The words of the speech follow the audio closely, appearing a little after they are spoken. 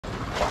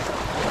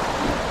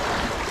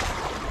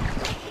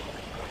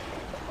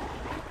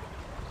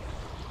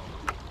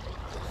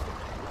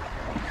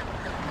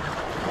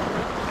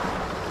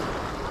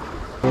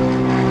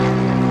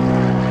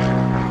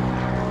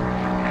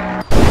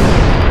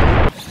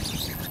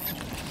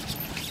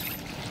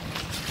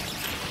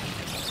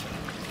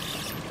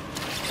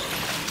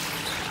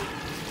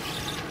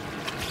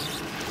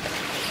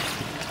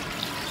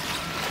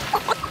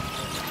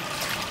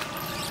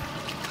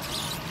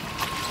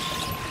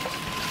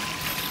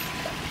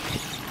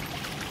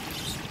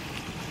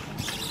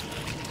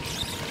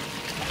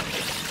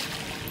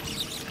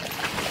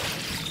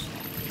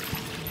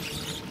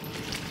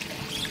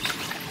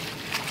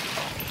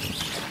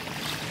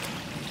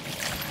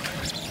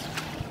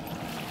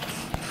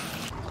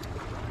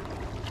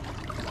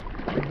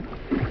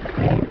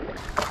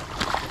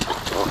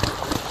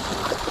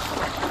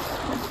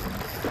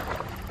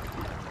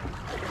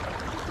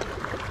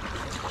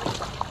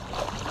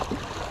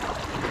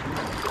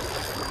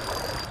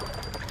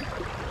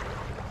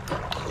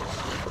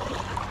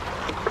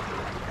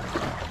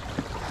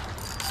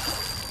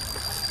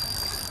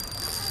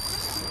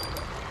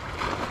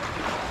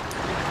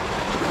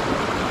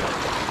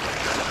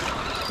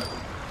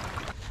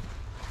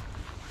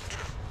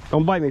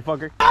Don't bite me,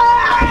 fucker.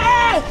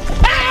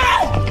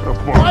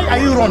 Why are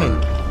you running?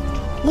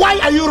 Why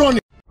are you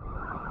running?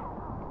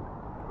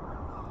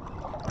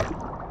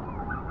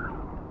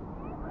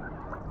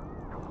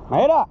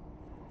 Mira.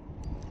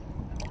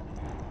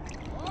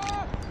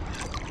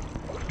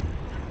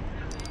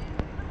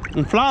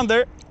 Un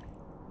Flounder.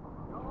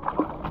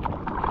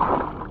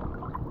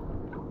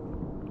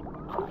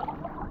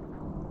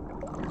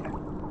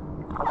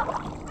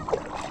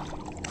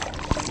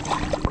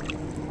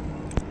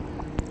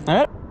 A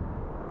ver.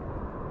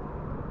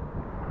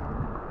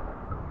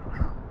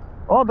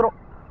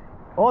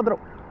 Otro.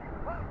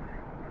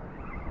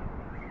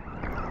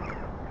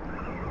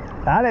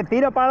 Dale,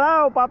 tira para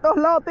lado, para todos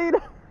lados, tira.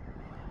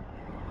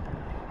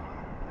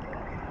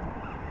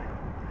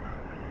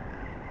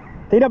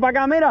 Tira para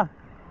acá, mira.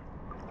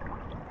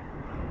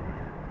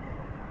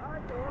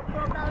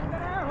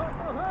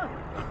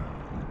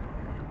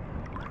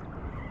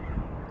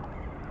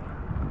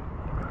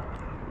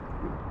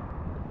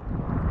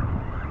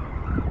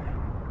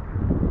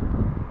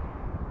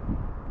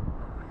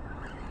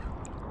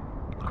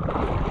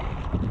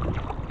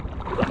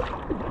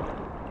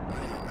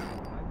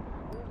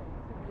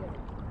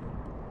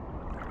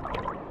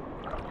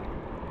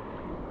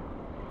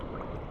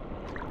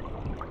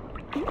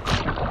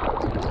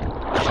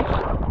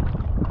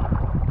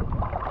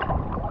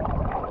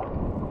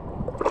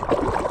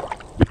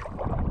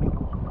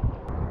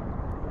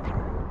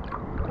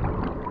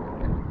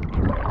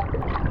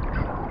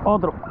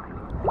 Otro.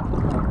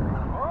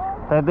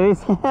 Te estoy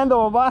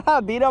diciendo,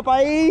 papá, tira para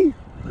ahí.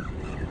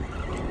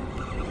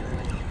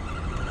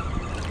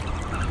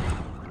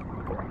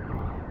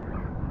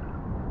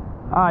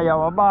 Ah, ya,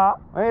 papá,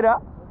 mira.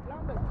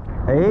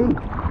 Ey,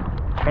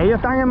 ellos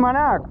están en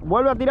maná.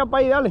 Vuelve a tirar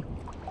para ahí, dale.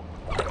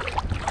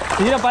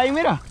 Tira para ahí,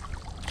 mira.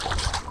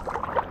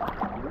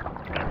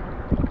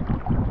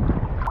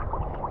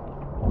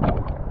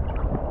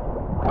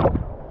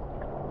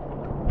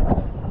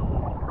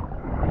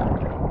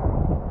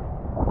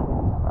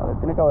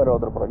 Tiene que haber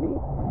otro por aquí.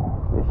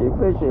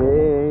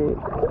 Fishy.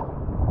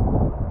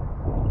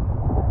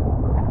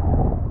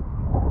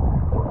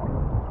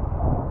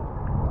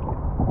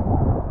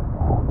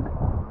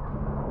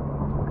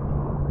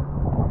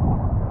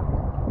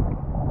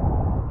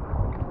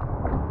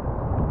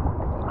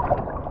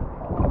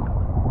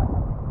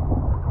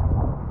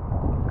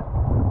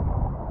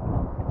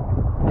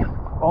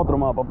 Otro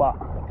más, papá.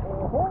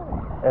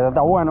 Este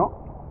está bueno.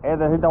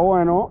 Este sí está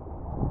bueno.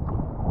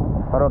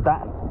 Pero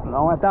está...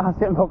 No me estás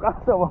haciendo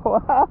caso,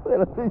 papá. Te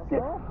lo estoy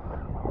diciendo.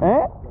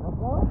 ¿Eh?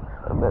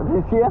 Te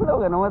estoy diciendo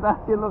que no me estás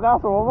haciendo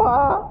caso,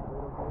 papá.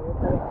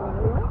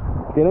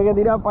 Tienes que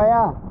tirar para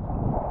allá.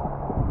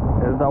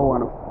 Eso está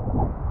bueno.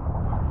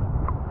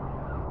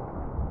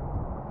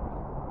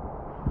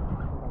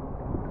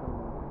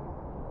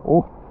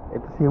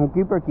 Este sí es un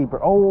keeper.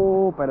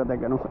 Oh, espérate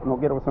que no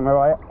quiero que se me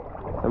vaya.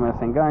 Se me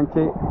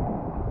desenganche.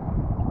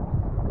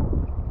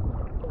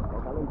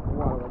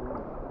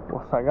 Voy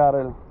a sacar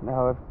el...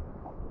 Deja ver.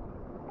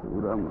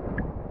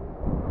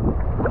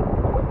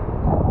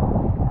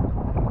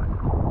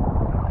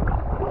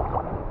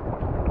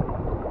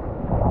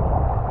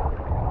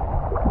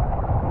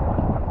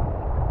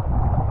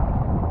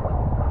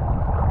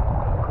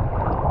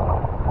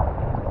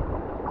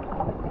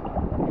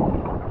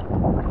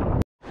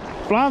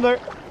 Flounder.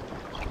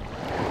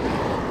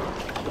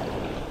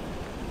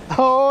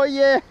 Oh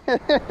yeah.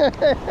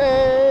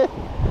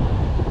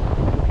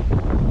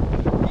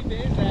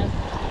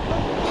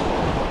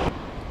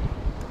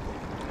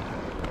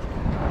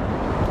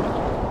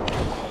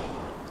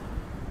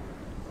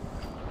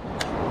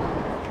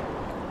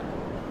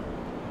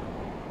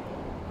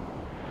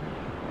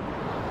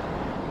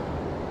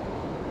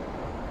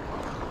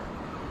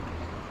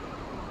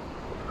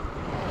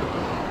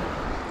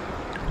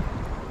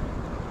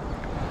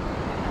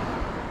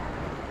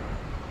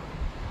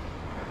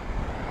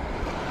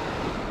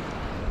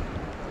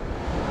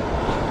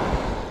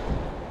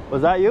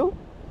 Was that you?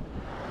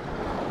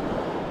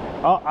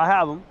 Oh, I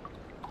have him.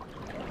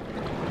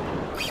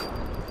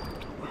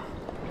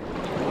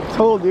 I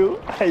told you.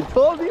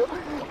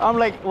 I'm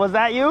like, was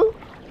that you?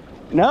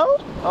 No?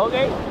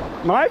 Okay.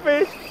 My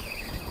fish.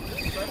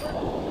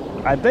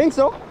 I think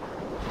so.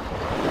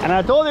 And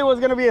I told you it was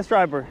gonna be a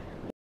striper.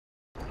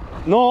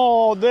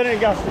 No, didn't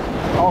guess.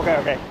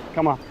 Okay.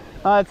 Come on.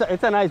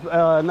 It's a nice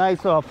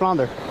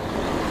flounder.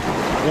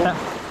 Yeah.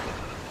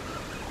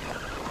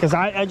 Cause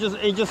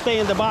it just stay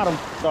in the bottom.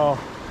 So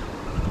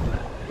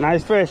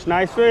nice fish.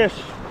 And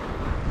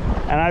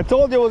I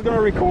told you I was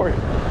gonna record.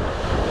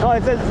 No,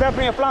 it's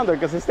definitely a flounder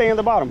because it's staying in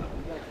the bottom.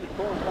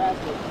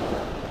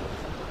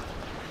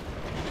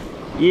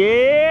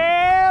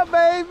 Yeah,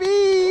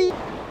 baby.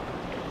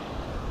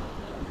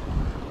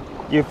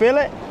 You feel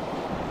it?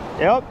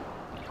 Yep.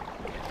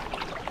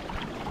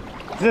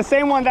 It's the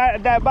same one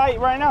that bite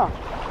right now.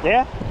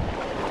 Yeah.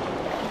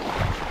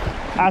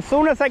 As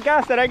soon as I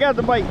cast it, I got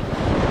the bite.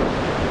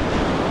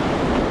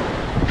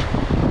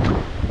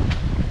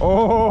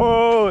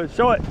 Oh,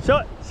 show it.